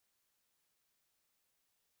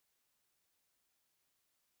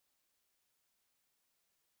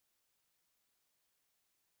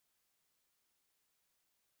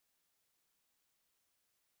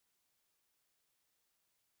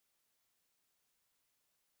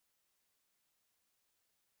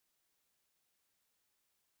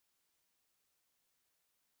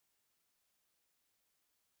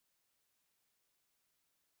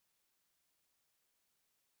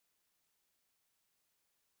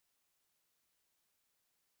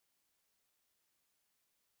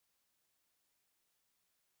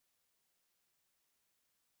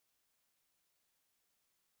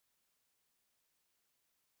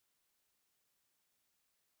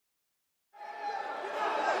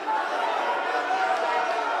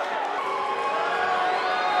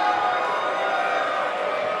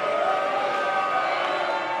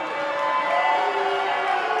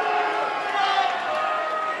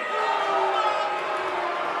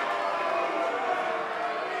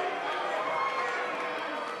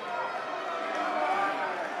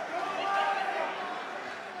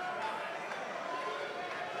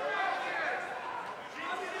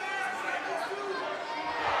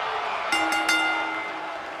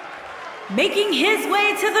Making his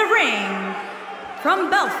way to the ring from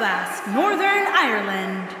Belfast, Northern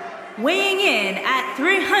Ireland, weighing in at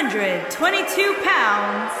 322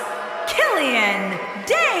 pounds, Killian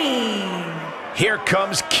Dain. Here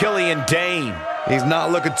comes Killian Dain. He's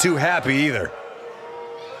not looking too happy either.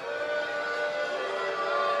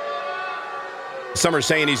 Some are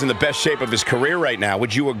saying he's in the best shape of his career right now.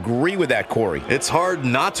 Would you agree with that, Corey? It's hard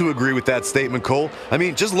not to agree with that statement, Cole. I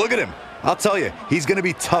mean, just look at him. I'll tell you, he's going to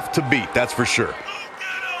be tough to beat, that's for sure.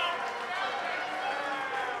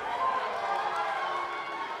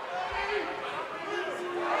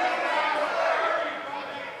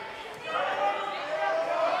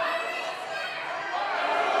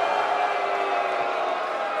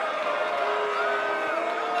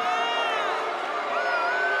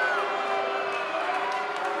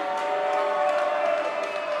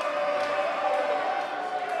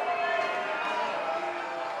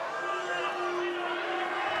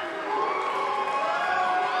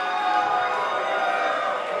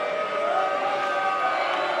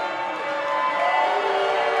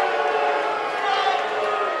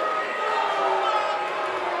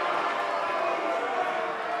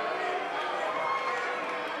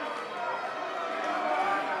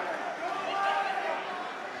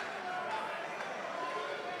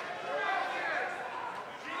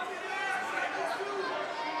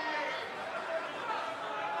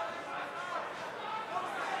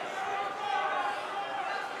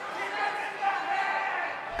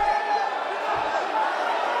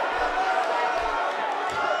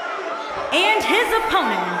 And his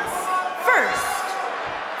opponents, first,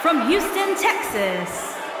 from Houston,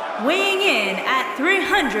 Texas, weighing in at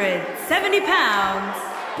 370 pounds,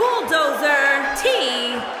 Bulldozer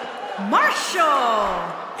T.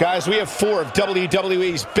 Marshall. Guys, we have 4 of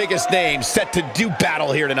WWE's biggest names set to do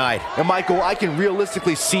battle here tonight. And Michael, I can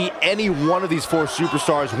realistically see any one of these 4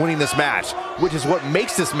 superstars winning this match, which is what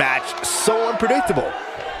makes this match so unpredictable.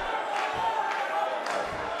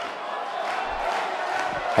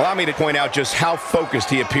 Allow me to point out just how focused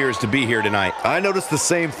he appears to be here tonight. I noticed the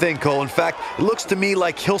same thing, Cole. In fact, it looks to me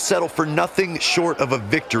like he'll settle for nothing short of a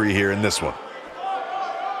victory here in this one.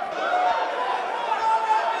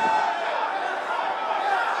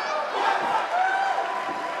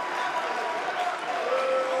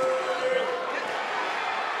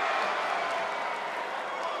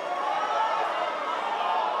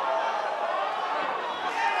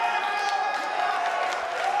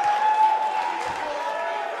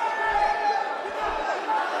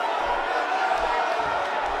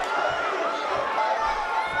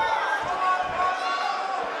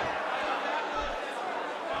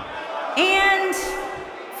 And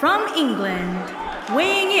from England,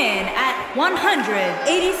 weighing in at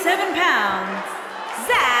 187 pounds,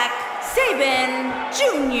 Zack Saban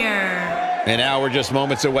Jr. And now we're just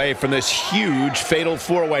moments away from this huge fatal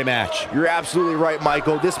 4-way match. You're absolutely right,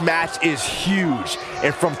 Michael. This match is huge.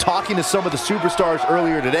 And from talking to some of the superstars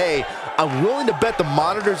earlier today, I'm willing to bet the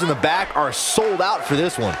monitors in the back are sold out for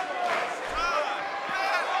this one.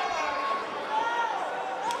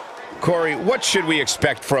 Corey, what should we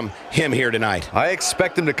expect from him here tonight? I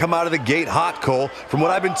expect him to come out of the gate hot, Cole. From what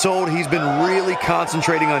I've been told, he's been really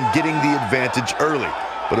concentrating on getting the advantage early.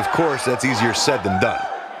 But of course, that's easier said than done.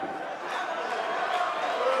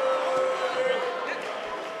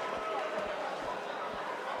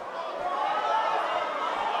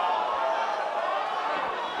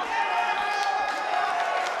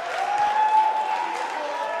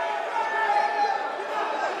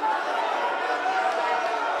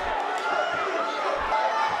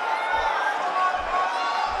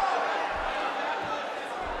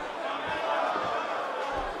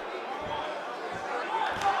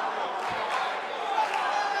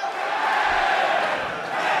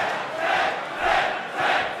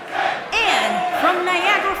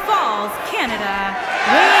 Canada,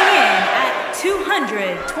 weighing in at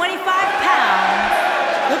 225 pounds,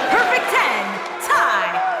 the perfect 10,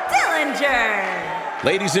 Ty Dillinger.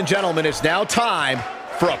 Ladies and gentlemen, it's now time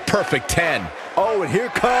for a perfect 10. Oh, and here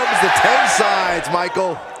comes the 10 sides,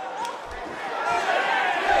 Michael.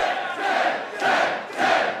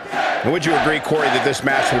 And would you agree, Corey, that this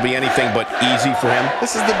match will be anything but easy for him?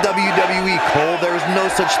 This is the WWE, Cole. There is no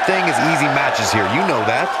such thing as easy matches here. You know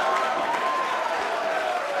that.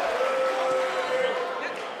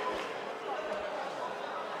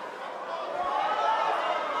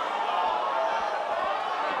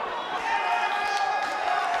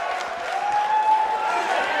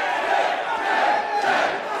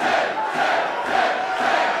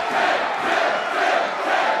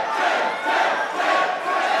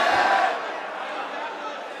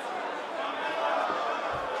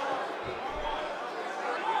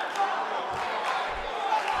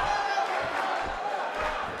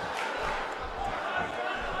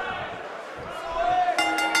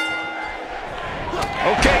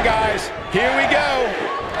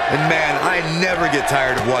 And man, I never get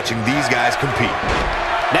tired of watching these guys compete.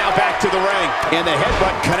 Now back to the ring, and the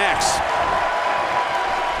headbutt connects.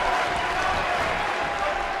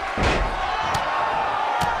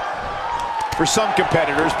 For some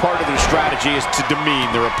competitors, part of their strategy is to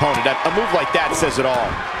demean their opponent. A move like that says it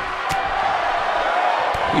all.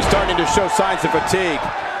 He's starting to show signs of fatigue.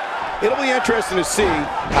 It'll be interesting to see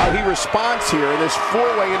how he responds here in this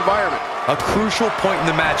four-way environment. A crucial point in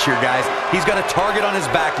the match here, guys. He's got a target on his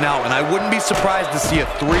back now, and I wouldn't be surprised to see a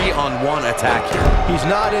 3-on-1 attack here. He's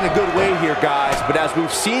not in a good way here, guys, but as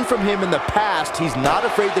we've seen from him in the past, he's not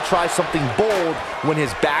afraid to try something bold when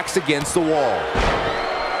his back's against the wall.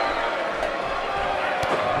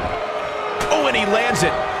 Oh, and he lands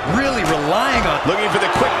it. Really relying on... Looking for the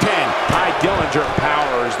quick pin. Ty Dillinger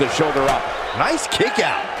powers the shoulder up. Nice kick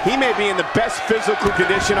out. He may be in the best physical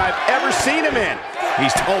condition I've ever seen him in.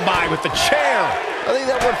 He's, oh my, with the chair. I think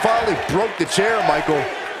that one finally broke the chair, Michael.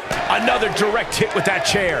 Another direct hit with that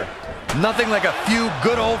chair. Nothing like a few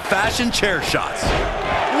good old-fashioned chair shots.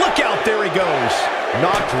 Look out, there he goes.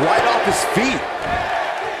 Knocked right off his feet.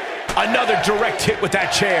 Another direct hit with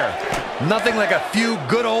that chair. Nothing like a few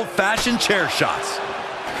good old-fashioned chair shots.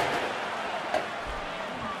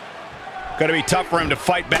 Going to be tough for him to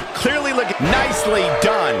fight back. Clearly looking nicely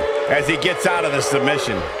done as he gets out of the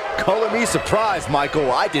submission. Color me surprised,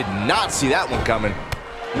 Michael. I did not see that one coming.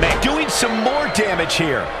 Man, doing some more damage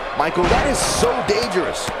here. Michael, that is so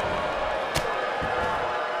dangerous.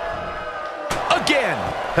 Again.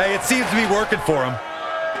 Hey, it seems to be working for him.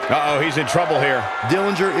 Uh-oh, he's in trouble here.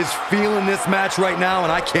 Dillinger is feeling this match right now,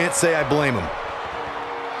 and I can't say I blame him.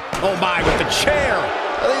 Oh my, with the chair.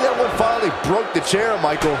 I think that one finally broke the chair,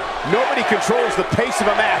 Michael. Nobody controls the pace of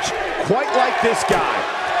a match quite like this guy.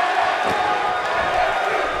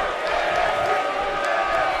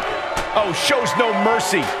 Oh, shows no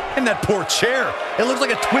mercy. And that poor chair. It looks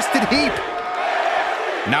like a twisted heap.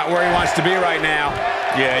 Not where he wants to be right now.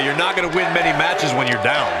 Yeah, you're not going to win many matches when you're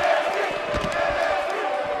down.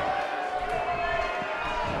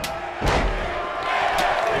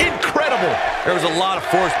 Incredible. There was a lot of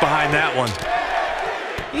force behind that one.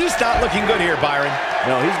 He's not looking good here, Byron.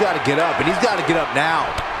 No, he's got to get up, and he's got to get up now.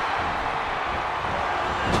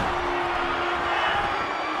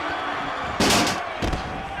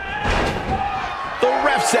 The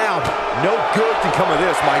ref's out. No good can come of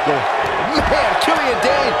this, Michael. Man, Killian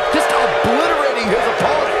Dane just obliterating his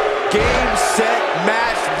opponent. Game, set,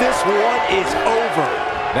 match. This one is over.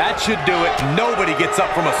 That should do it. Nobody gets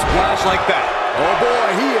up from a splash like that. Oh, boy,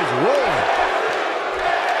 he is rolling.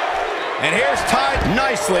 And here's Ty.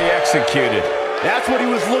 Nicely executed. That's what he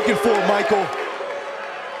was looking for, Michael.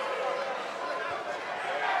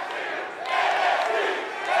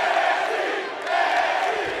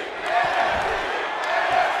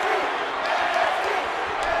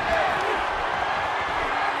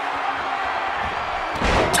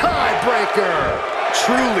 Tiebreaker.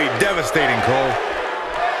 Truly devastating, Cole.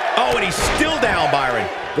 Oh, and he's still down, Byron.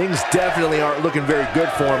 Things definitely aren't looking very good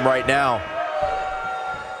for him right now.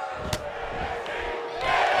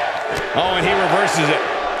 Oh, and he reverses it.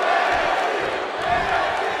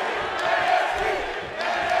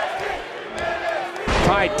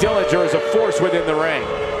 Ty Dillinger is a force within the ring.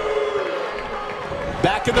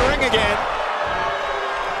 Back in the ring again.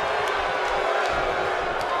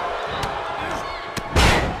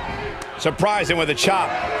 Surprising with a chop.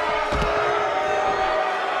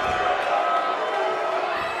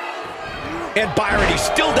 And Byron, he's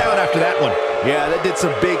still down after that one. Yeah, that did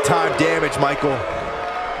some big-time damage, Michael.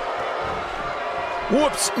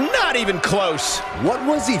 Whoops, not even close. What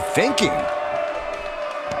was he thinking?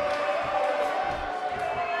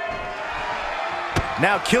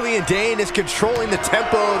 Now Killian Dane is controlling the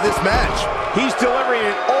tempo of this match. He's delivering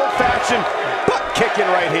an old-fashioned butt kicking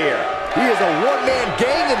right here. He is a one-man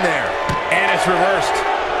gang in there. And it's reversed.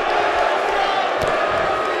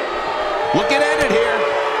 Looking at it here.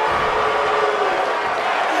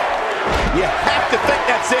 You have to think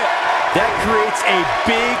that's it. That creates a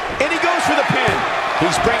big... And he goes for the pin.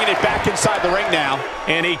 He's bringing it back inside the ring now.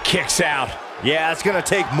 And he kicks out. Yeah, it's going to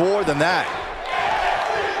take more than that.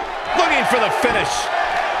 Looking for the finish.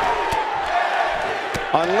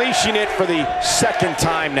 Unleashing it for the second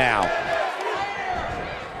time now.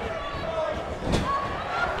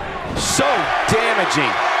 So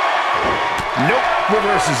damaging. Nope,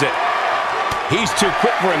 reverses it. He's too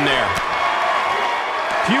quick for him there.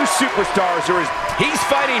 Few superstars are as... He's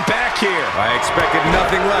fighting back here. I expected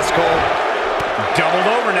nothing less, Cole. Doubled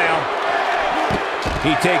over now.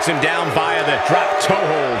 He takes him down via the drop toe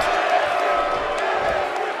hold.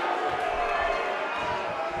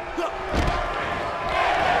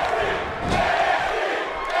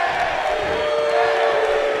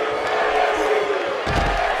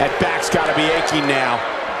 That back's got to be aching now.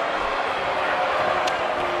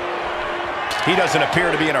 He doesn't appear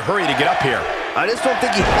to be in a hurry to get up here. I just don't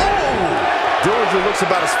think he... Oh! Dillinger looks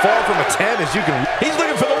about as far from a 10 as you can... He's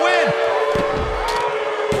looking for the win!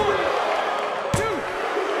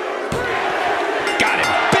 Got him!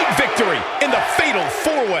 Big victory in the fatal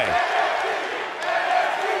four-way.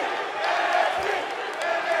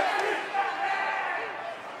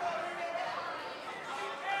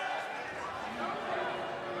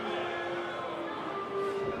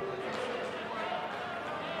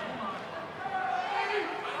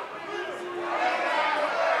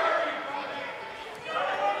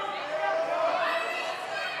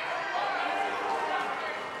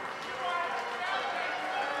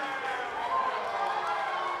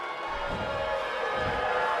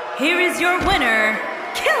 Here is your winner,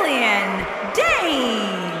 Killian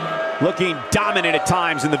Dain. Looking dominant at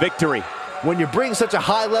times in the victory. When you bring such a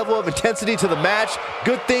high level of intensity to the match,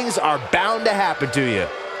 good things are bound to happen to you.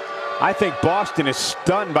 I think Boston is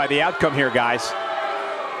stunned by the outcome here, guys.